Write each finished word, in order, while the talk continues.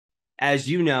as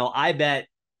you know, I bet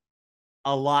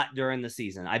a lot during the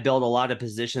season. I build a lot of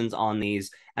positions on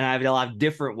these, and I have a lot of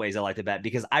different ways I like to bet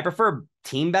because I prefer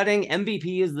team betting.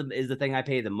 MVP is the thing I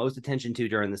pay the most attention to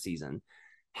during the season.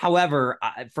 However,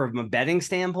 from a betting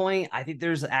standpoint, I think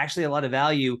there's actually a lot of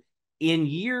value in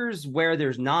years where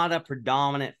there's not a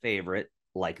predominant favorite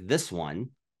like this one.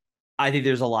 I think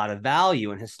there's a lot of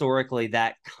value, and historically,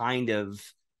 that kind of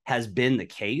has been the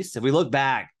case. If we look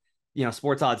back,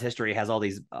 Sports Odds history has all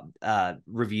these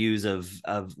reviews of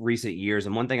recent years,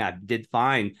 and one thing I did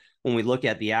find when we look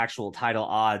at the actual title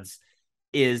odds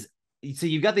is so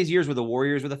you've got these years where the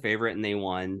Warriors were the favorite and they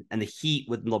won, and the Heat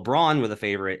with LeBron were the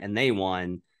favorite and they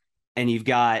won, and you've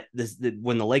got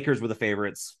when the Lakers were the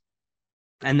favorites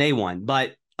and they won.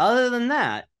 But other than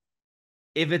that,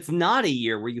 if it's not a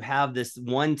year where you have this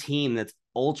one team that's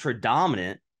ultra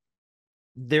dominant,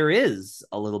 there is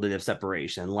a little bit of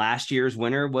separation. Last year's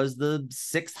winner was the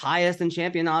sixth highest in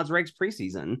champion odds ranks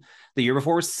preseason. The year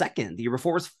before was second. The year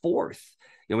before was fourth.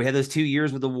 We had those 2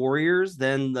 years with the Warriors.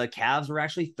 Then the Cavs were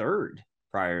actually third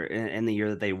prior in the year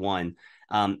that they won.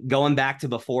 Going back to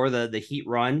before the Heat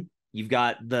run, you've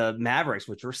got the Mavericks,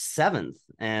 which were seventh,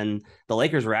 and the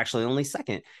Lakers were actually only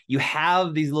second. You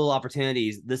have these little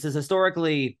opportunities. This is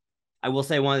historically, I will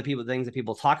say, one of the things that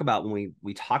people talk about when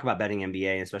we talk about betting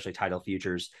NBA, especially title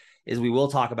futures, is we will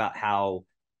talk about how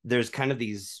there's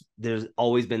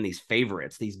always been these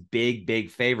favorites, these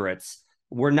big favorites.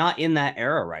 We're not in that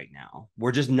era right now.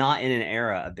 We're just not in an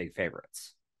era of big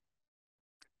favorites.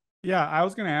 Yeah, I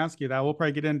was going to ask you that. We'll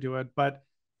probably get into it, but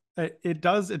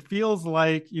it feels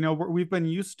like, we've been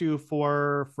used to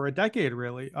for a decade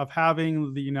really of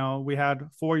having we had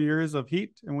 4 years of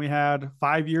Heat and we had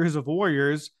 5 years of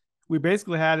Warriors. We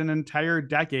basically had an entire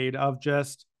decade of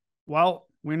just, well,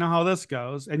 we know how this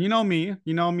goes. And me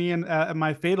and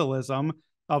my fatalism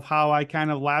of how I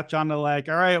kind of latch on to like,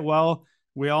 all right, well,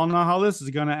 we all know how this is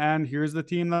going to end. Here's the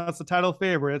team that's the title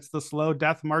favorite. It's the slow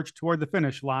death march toward the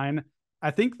finish line.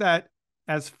 I think that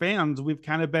as fans, we've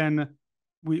kind of been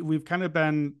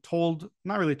told,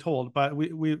 not really told, but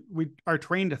we are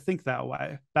trained to think that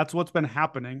way. That's what's been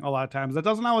happening a lot of times. That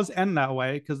doesn't always end that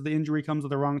way because the injury comes at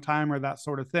the wrong time or that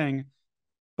sort of thing.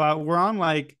 But we're on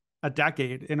like a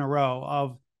decade in a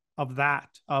row of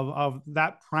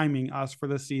that priming us for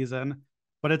the season.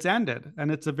 But it's ended, and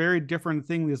it's a very different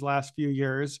thing these last few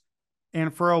years.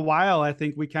 And for a while, I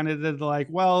think we kind of did like,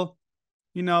 well,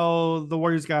 the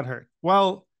Warriors got hurt.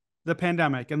 Well, the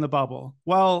pandemic and the bubble.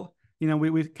 Well,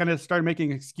 we kind of started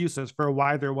making excuses for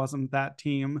why there wasn't that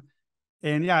team.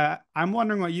 And yeah, I'm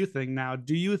wondering what you think now.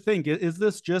 Do you think, is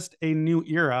this just a new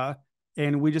era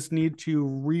and we just need to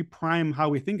reprime how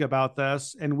we think about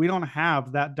this? And we don't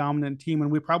have that dominant team,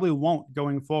 and we probably won't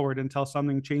going forward until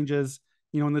something changes,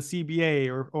 in the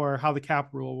CBA or how the cap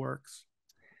rule works.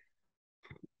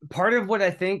 Part of what I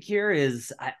think here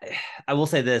is, I will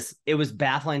say this, it was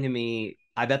baffling to me.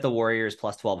 I bet the Warriors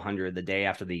plus 1,200 the day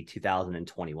after the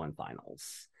 2021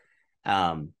 finals.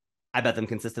 I bet them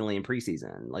consistently in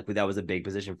preseason. Like, that was a big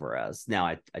position for us. Now,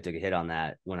 I took a hit on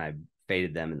that when I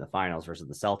faded them in the finals versus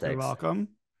the Celtics. You're welcome.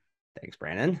 Thanks,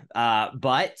 Brandon.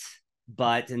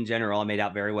 But in general, I made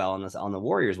out very well on the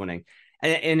Warriors winning.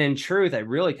 And in truth, I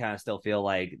really kind of still feel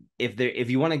like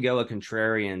if you want to go a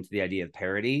contrarian to the idea of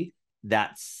parity,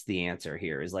 that's the answer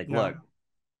here. Is like, look,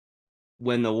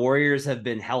 when the Warriors have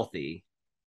been healthy,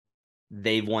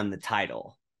 they've won the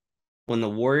title. When the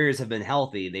Warriors have been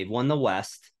healthy, they've won the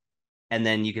West. And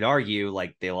then you could argue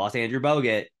like they lost Andrew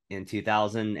Bogut in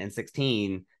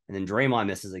 2016, and then Draymond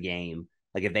misses a game.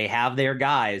 Like, if they have their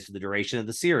guys for the duration of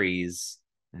the series,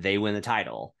 they win the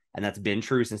title. And that's been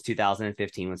true since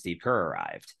 2015 when Steve Kerr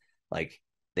arrived. Like,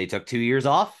 they took 2 years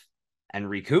off and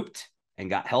recouped and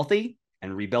got healthy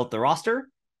and rebuilt the roster.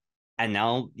 And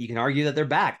now you can argue that they're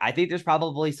back. I think there's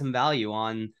probably some value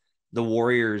on the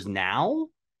Warriors now.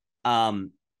 I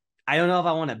don't know if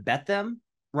I want to bet them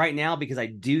right now because I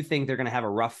do think they're going to have a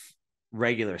rough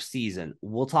regular season.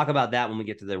 We'll talk about that when we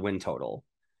get to their win total.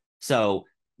 So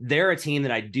they're a team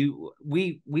that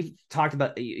we've talked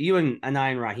about. You and I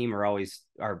and Raheem are always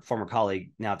our former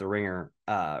colleague now at the Ringer,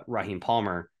 Raheem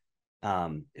Palmer,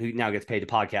 who now gets paid to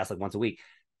podcast like once a week.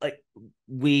 Like,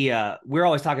 we're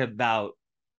always talking about,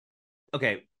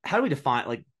 okay, how do we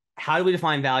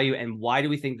define value, and why do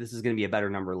we think this is going to be a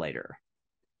better number later?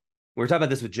 We're talking about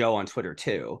this with Joe on Twitter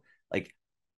too. Like,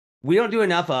 we don't do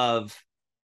enough of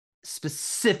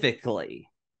specifically,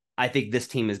 I think this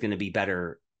team is going to be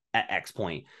better at X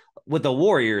point. With the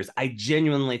Warriors, I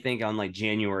genuinely think on like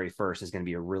January 1st is going to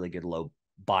be a really good low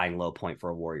point for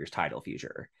a Warriors title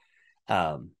future.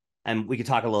 and we could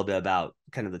talk a little bit about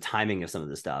kind of the timing of some of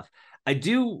this stuff. I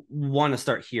do want to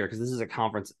start here because this is a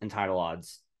conference and title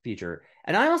odds feature.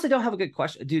 And I also don't have a good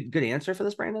question, dude. Good answer for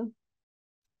this, Brandon.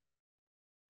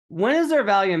 When is there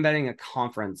value in betting a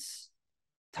conference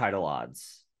title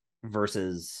odds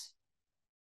versus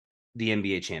the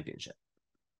NBA championship?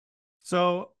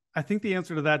 So I think the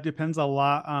answer to that depends a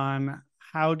lot on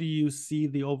how do you see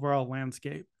the overall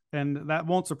landscape. And that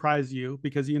won't surprise you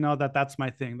because you know that that's my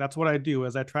thing. That's what I do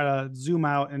is I try to zoom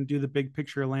out and do the big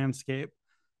picture landscape.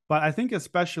 But I think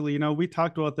especially, we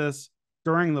talked about this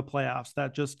during the playoffs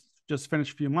that just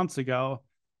finished a few months ago,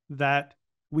 that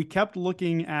we kept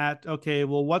looking at, okay,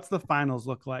 well, what's the finals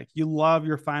look like? You love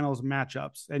your finals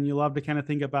matchups and you love to kind of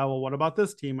think about, well, what about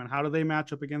this team and how do they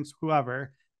match up against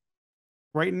whoever?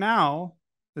 Right now,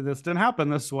 this didn't happen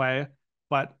this way,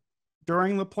 but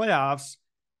during the playoffs,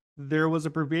 there was a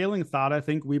prevailing thought, I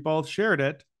think we both shared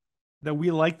it, that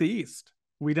we like the East.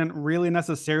 We didn't really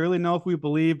necessarily know if we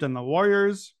believed in the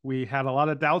Warriors. We had a lot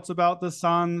of doubts about the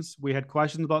Suns. We had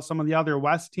questions about some of the other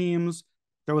West teams.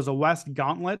 There was a West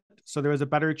gauntlet, so there was a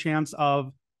better chance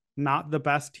of not the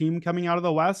best team coming out of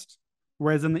the West.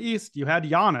 Whereas in the East, you had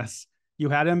Giannis, you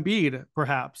had Embiid,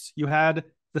 perhaps. You had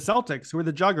the Celtics, who were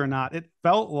the juggernaut. It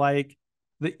felt like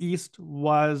the East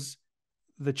was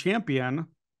the champion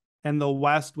and the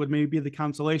West would maybe be the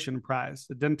consolation prize.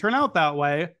 It didn't turn out that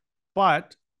way,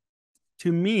 but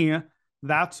to me,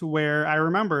 that's where I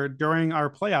remember during our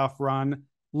playoff run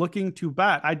looking to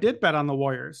bet. I did bet on the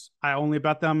Warriors. I only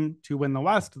bet them to win the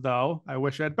West, though. I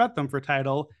wish I'd bet them for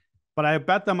title, but I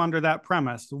bet them under that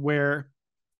premise where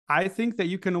I think that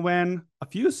you can win a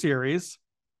few series.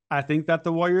 I think that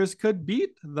the Warriors could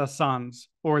beat the Suns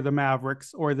or the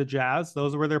Mavericks or the Jazz.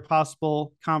 Those were their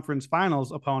possible conference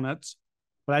finals opponents.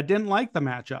 But I didn't like the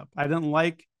matchup. I didn't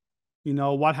like,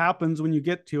 what happens when you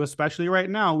get to, especially right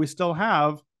now, we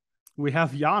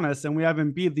have Giannis and we have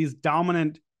Embiid, these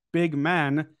dominant big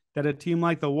men that a team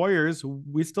like the Warriors,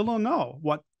 we still don't know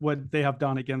what would they have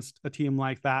done against a team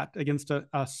like that, against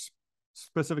a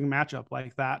specific matchup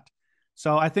like that.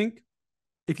 So I think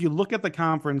if you look at the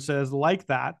conferences like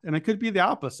that, and it could be the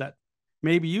opposite,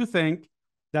 maybe you think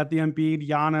that the Embiid,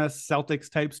 Giannis,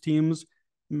 Celtics types teams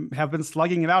have been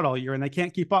slugging it out all year and they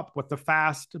can't keep up with the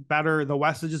fast, better, the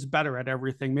West is just better at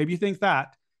everything. Maybe you think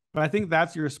that, but I think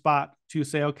that's your spot to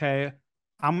say, okay,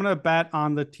 I'm going to bet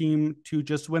on the team to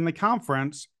just win the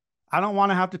conference. I don't want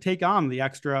to have to take on the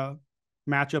extra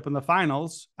matchup in the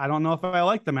finals. I don't know if I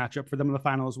like the matchup for them in the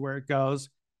finals where it goes.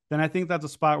 Then I think that's a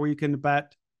spot where you can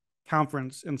bet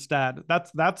conference instead.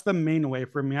 That's the main way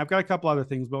for me. I've got a couple other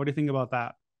things, but what do you think about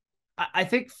that? I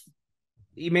think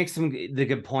you make the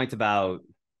good point about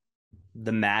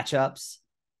the matchups.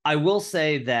 I will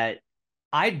say that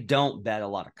I don't bet a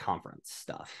lot of conference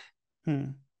stuff.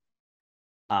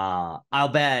 I'll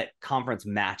bet conference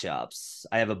matchups.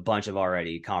 I have a bunch of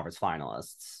already conference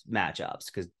finalists matchups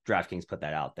because DraftKings put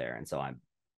that out there, and so I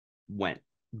went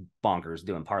bonkers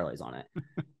doing parlays on it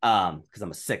because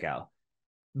I'm a sicko.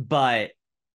 But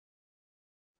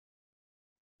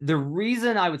the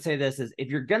reason I would say this is if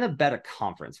you're going to bet a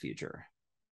conference future,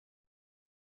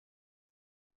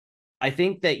 I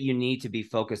think that you need to be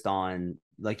focused on,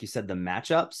 like you said, the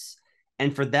matchups.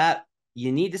 And for that,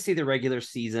 you need to see the regular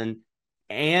season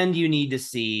and you need to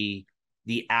see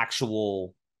the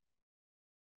actual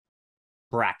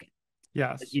bracket.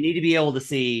 Yes. Like you need to be able to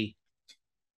see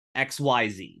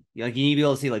XYZ. Like you need to be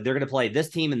able to see, like, they're going to play this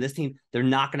team and this team. They're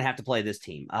not going to have to play this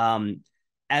team.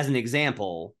 As an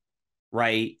example,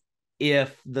 right?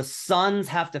 If the Suns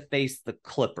have to face the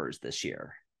Clippers this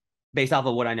year, based off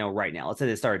of what I know right now, let's say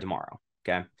they started tomorrow,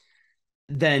 okay?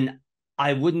 Then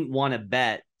I wouldn't want to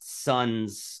bet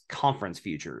Suns conference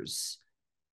futures.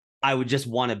 I would just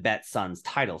want to bet Suns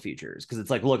title futures because it's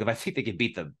like, look, if I think they can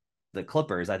beat the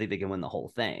Clippers, I think they can win the whole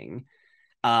thing.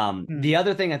 The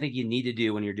other thing I think you need to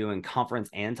do when you're doing conference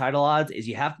and title odds is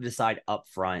you have to decide up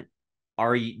front,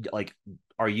 are you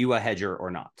a hedger or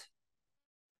not?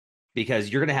 Because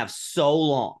you're going to have so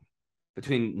long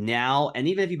between now and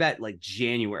even if you bet like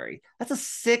January, that's a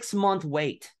 6-month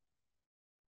wait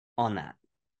on that.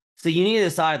 So you need to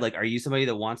decide, like, are you somebody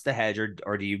that wants to hedge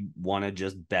or do you want to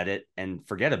just bet it and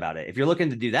forget about it? If you're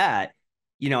looking to do that,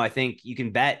 I think you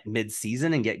can bet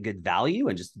mid-season and get good value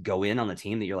and just go in on the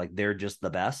team that you're like, they're just the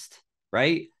best,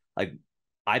 right? Like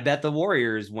I bet the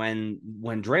Warriors when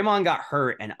Draymond got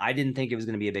hurt and I didn't think it was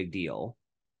going to be a big deal.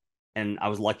 And I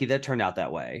was lucky that it turned out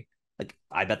that way. Like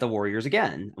I bet the Warriors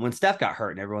again. And when Steph got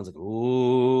hurt and everyone's like,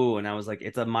 ooh, and I was like,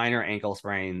 it's a minor ankle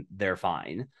sprain. They're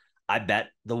fine. I bet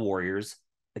the Warriors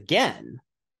again.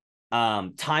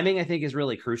 Timing, I think, is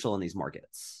really crucial in these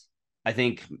markets. I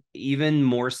think even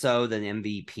more so than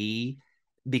MVP,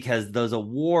 because those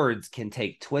awards can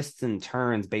take twists and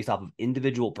turns based off of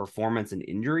individual performance and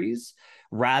injuries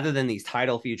rather than these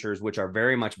title futures, which are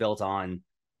very much built on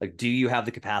like, do you have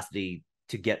the capacity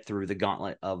to get through the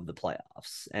gauntlet of the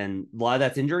playoffs? And a lot of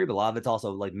that's injury, but a lot of it's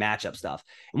also like matchup stuff.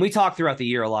 And we talked throughout the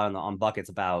year a lot on buckets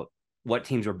about what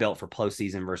teams were built for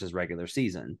postseason versus regular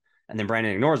season. And then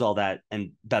Brandon ignores all that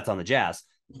and bets on the Jazz.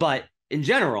 But in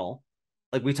general,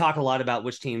 like we talk a lot about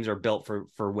which teams are built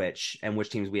for which and which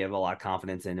teams we have a lot of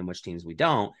confidence in and which teams we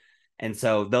don't. And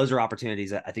so those are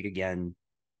opportunities that I think, again,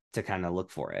 to kind of look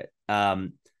for it.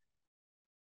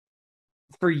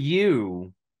 For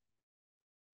you,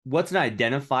 what's an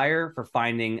identifier for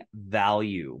finding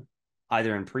value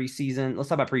either in preseason? Let's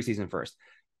talk about preseason first.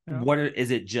 Yeah.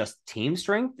 Is it just team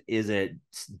strength? Is it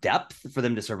depth for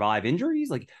them to survive injuries?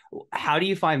 Like, how do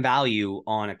you find value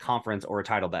on a conference or a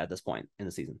title bet at this point in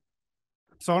the season?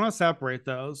 So I want to separate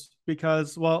those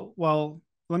because, well,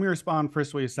 let me respond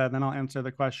first to what you said, then I'll answer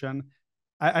the question.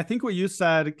 I think what you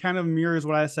said kind of mirrors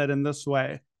what I said in this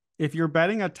way. If you're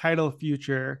betting a title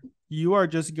future, you are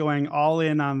just going all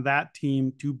in on that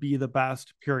team to be the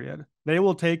best, period. They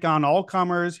will take on all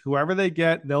comers, whoever they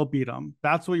get, they'll beat them.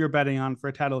 That's what you're betting on for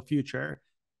a title future.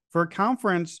 For a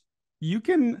conference, you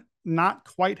can not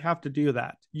quite have to do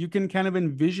that. You can kind of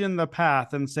envision the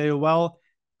path and say, well,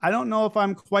 I don't know if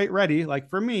I'm quite ready, like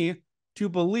for me, to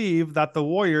believe that the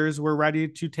Warriors were ready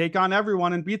to take on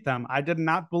everyone and beat them. I did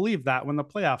not believe that when the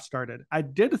playoffs started. I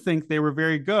did think they were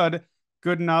very good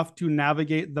enough to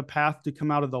navigate the path to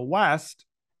come out of the West.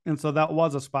 And so that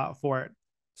was a spot for it.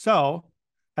 So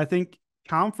I think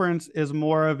conference is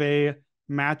more of a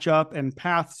matchup and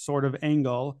path sort of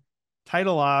angle.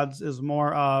 Title odds is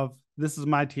more of, this is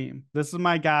my team. This is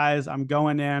my guys. I'm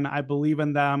going in. I believe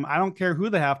in them. I don't care who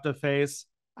they have to face.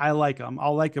 I like them.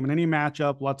 I'll like them in any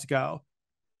matchup. Let's go.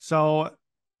 So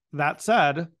that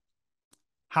said,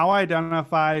 how I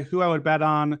identify who I would bet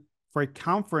on for a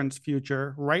conference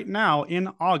future right now in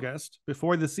August,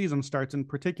 before the season starts in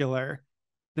particular,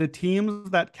 the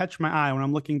teams that catch my eye when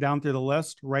I'm looking down through the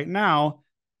list right now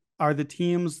are the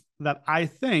teams that I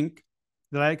think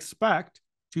that I expect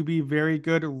to be very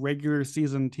good regular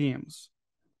season teams.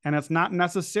 And it's not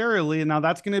necessarily, now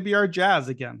that's going to be our Jazz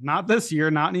again, not this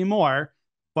year, not anymore,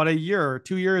 but a year or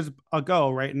 2 years ago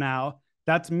right now.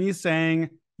 That's me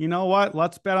saying, you know what,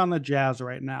 let's bet on the Jazz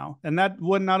right now. And that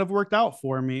would not have worked out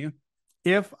for me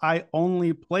if I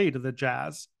only played the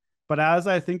Jazz. But as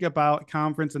I think about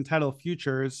conference and title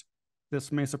futures,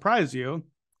 this may surprise you,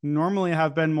 normally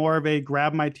have been more of a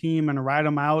grab my team and ride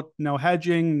them out, no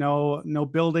hedging, no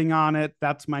building on it.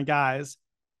 That's my guys.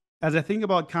 As I think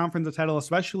about conference and title,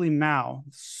 especially now,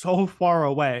 so far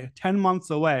away, 10 months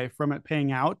away from it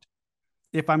paying out,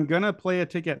 if I'm going to play a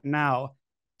ticket now,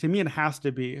 to me, it has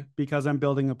to be because I'm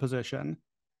building a position.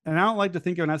 And I don't like to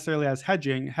think of it necessarily as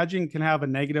hedging. Hedging can have a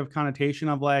negative connotation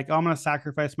of like, oh, I'm going to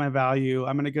sacrifice my value.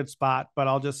 I'm in a good spot, but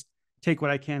I'll just take what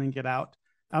I can and get out.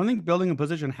 I don't think building a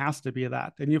position has to be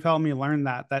that. And you've helped me learn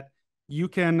that you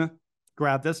can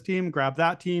grab this team, grab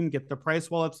that team, get the price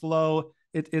while it's low.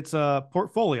 It's a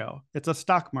portfolio. It's a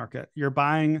stock market. You're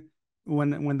buying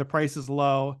when the price is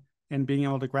low and being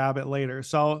able to grab it later.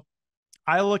 So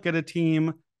I look at a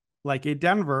team like a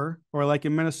Denver or like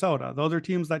in Minnesota. Those are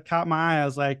teams that caught my eye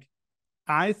as like,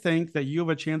 I think that you have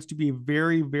a chance to be a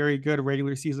very, very good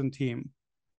regular season team.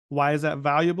 Why is that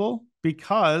valuable?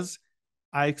 Because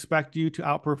I expect you to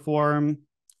outperform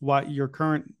what your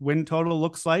current win total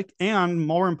looks like. And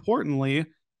more importantly,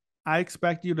 I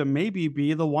expect you to maybe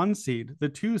be the 1 seed, the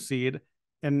 2 seed.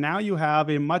 And now you have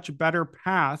a much better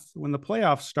path when the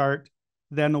playoffs start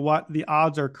than what the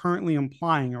odds are currently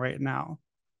implying right now.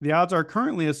 The odds are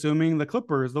currently assuming the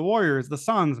Clippers, the Warriors, the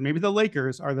Suns, maybe the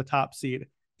Lakers are the top seed.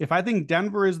 If I think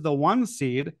Denver is the 1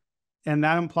 seed, and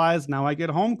that implies now I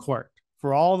get home court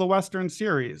for all the Western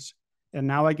series, and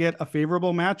now I get a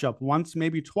favorable matchup once,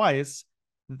 maybe twice,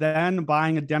 then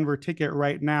buying a Denver ticket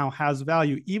right now has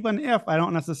value, even if I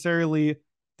don't necessarily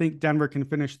think Denver can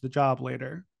finish the job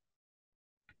later.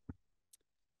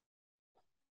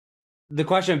 The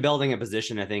question of building a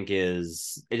position, I think,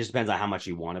 is it just depends on how much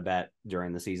you want to bet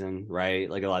during the season, right?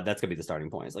 Like that's gonna be the starting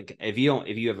point. It's like if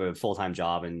you have a full-time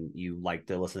job and you like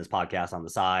to listen to this podcast on the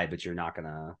side, but you're not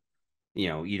gonna,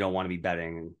 you don't want to be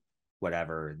betting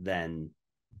whatever, then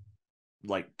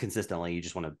like consistently you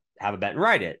just want to have a bet and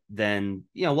ride it, then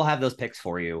we'll have those picks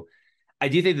for you. I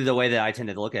do think that the way that I tend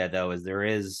to look at it though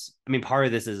is part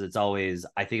of this is it's always,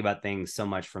 I think about things so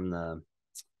much from the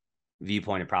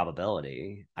viewpoint of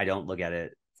probability. I don't look at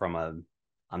it from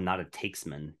I'm not a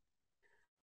takesman,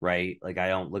 right? Like I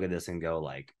don't look at this and go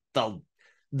like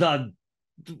the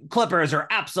Clippers are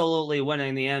absolutely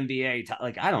winning the NBA.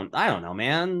 Like, I don't know,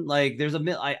 man. Like,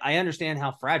 I understand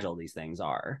how fragile these things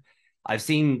are. I've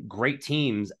seen great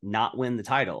teams not win the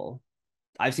title.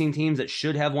 I've seen teams that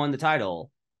should have won the title.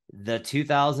 The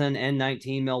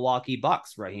 2019 Milwaukee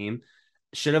Bucks, Raheem,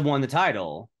 should have won the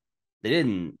title. They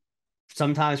didn't.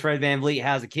 Sometimes Fred VanVleet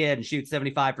has a kid and shoots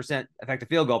 75% effective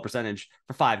field goal percentage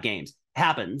for 5 games.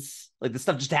 Happens. Like, this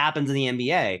stuff just happens in the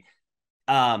NBA.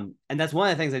 And that's one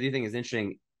of the things I do think is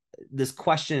interesting. This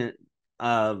question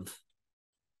of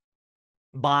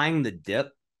buying the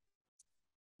dip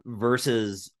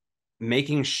versus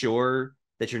making sure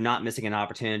that you're not missing an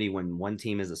opportunity when one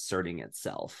team is asserting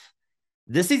itself.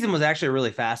 This season was actually a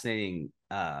really fascinating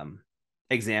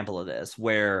example of this,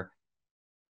 where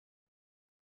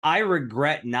I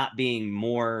regret not being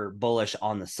more bullish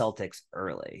on the Celtics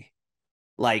early.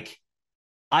 Like,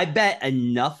 I bet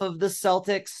enough of the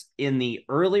Celtics in the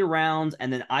early rounds,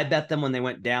 and then I bet them when they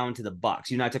went down to the Bucks.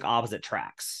 You and I took opposite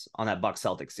tracks on that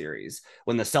Bucks-Celtics series.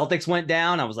 When the Celtics went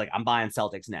down, I was like, I'm buying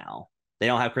Celtics now. They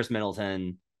don't have Chris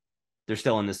Middleton. They're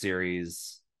still in the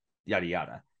series, yada,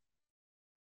 yada.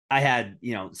 I had,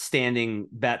 standing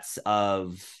bets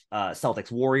of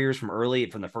Celtics Warriors from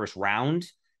the first round.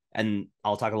 And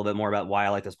I'll talk a little bit more about why I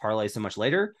like this parlay so much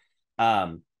later.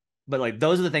 But like,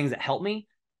 those are the things that help me.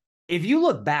 If you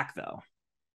look back, though,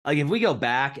 like if we go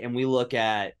back and we look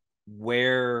at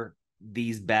where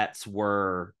these bets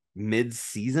were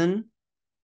mid-season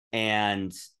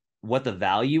and what the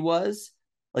value was,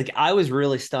 like, I was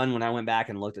really stunned when I went back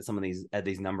and looked at some of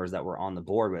these numbers that were on the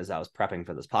board as I was prepping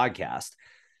for this podcast.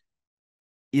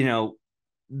 The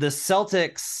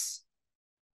Celtics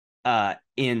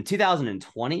in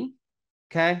 2020,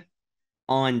 okay,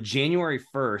 on January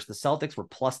 1st, the Celtics were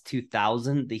plus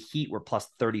 2,000. The Heat were plus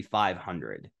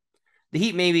 3,500. The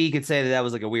Heat, maybe you could say that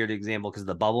was like a weird example because of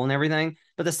the bubble and everything,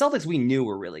 but the Celtics we knew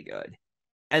were really good.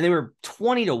 And they were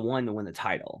 20-1 to win the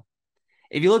title.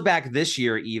 If you look back this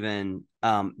year, even,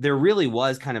 there really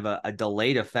was kind of a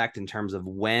delayed effect in terms of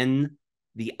when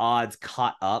the odds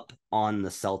caught up on the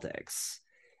Celtics.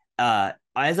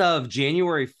 As of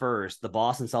January 1st, the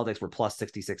Boston Celtics were plus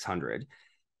 6,600.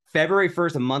 February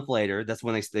 1st, a month later, that's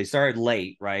when they started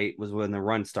late, right? Was when the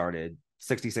run started,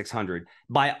 6,600.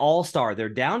 By All-Star, they're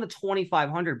down to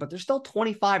 2,500, but they're still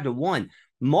 25-1.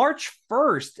 March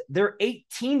 1st, they're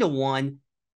 18-1.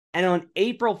 And on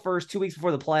April 1st, 2 weeks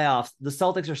before the playoffs, the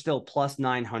Celtics are still plus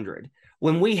 900.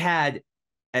 When we had,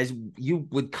 as you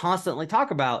would constantly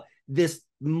talk about, this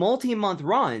multi-month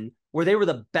run where they were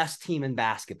the best team in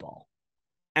basketball.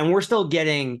 And we're still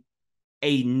getting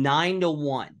a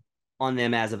 9-1 on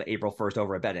them as of April 1st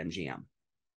over at BetMGM.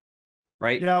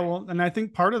 Right? Yeah, well, and I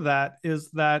think part of that is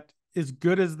that as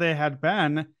good as they had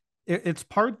been, it's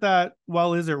part that,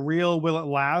 well, is it real? Will it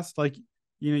last? Like,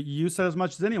 you said as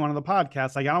much as anyone on the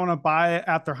podcast, like, I don't want to buy it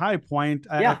at their high point.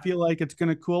 I feel like it's going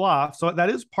to cool off. So that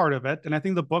is part of it. And I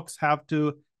think the books have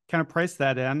to kind of price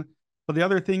that in. But the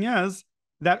other thing is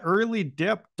that early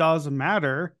dip does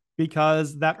matter,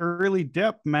 because that early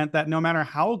dip meant that no matter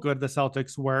how good the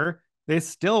Celtics were, they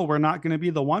still were not going to be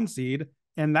the 1 seed.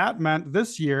 And that meant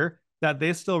this year that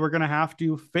they still were going to have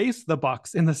to face the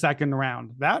Bucks in the second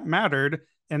round. That mattered.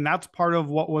 And that's part of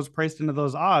what was priced into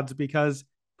those odds, because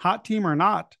hot team or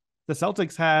not, the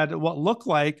Celtics had what looked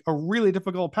like a really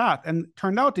difficult path and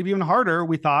turned out to be even harder,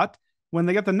 we thought, when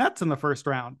they get the Nets in the first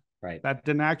round. Right. That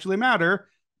didn't actually matter.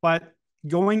 But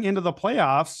going into the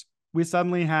playoffs, we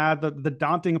suddenly had the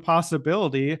daunting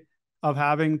possibility of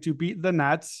having to beat the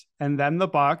Nets and then the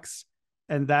Bucks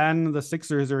and then the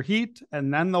Sixers or Heat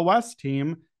and then the West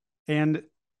team. And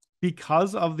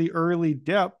because of the early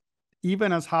dip,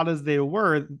 even as hot as they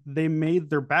were, they made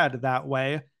their bed that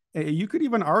way. You could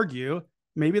even argue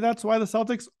maybe that's why the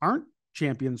Celtics aren't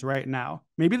champions right now.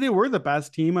 Maybe they were the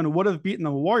best team and would have beaten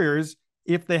the Warriors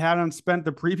if they hadn't spent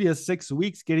the previous 6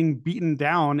 weeks getting beaten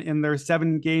down in their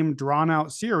 7-game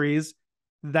drawn-out series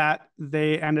that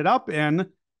they ended up in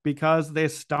because they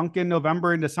stunk in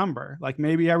November and December. Like,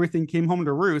 maybe everything came home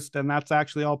to roost, and that's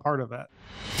actually all part of it.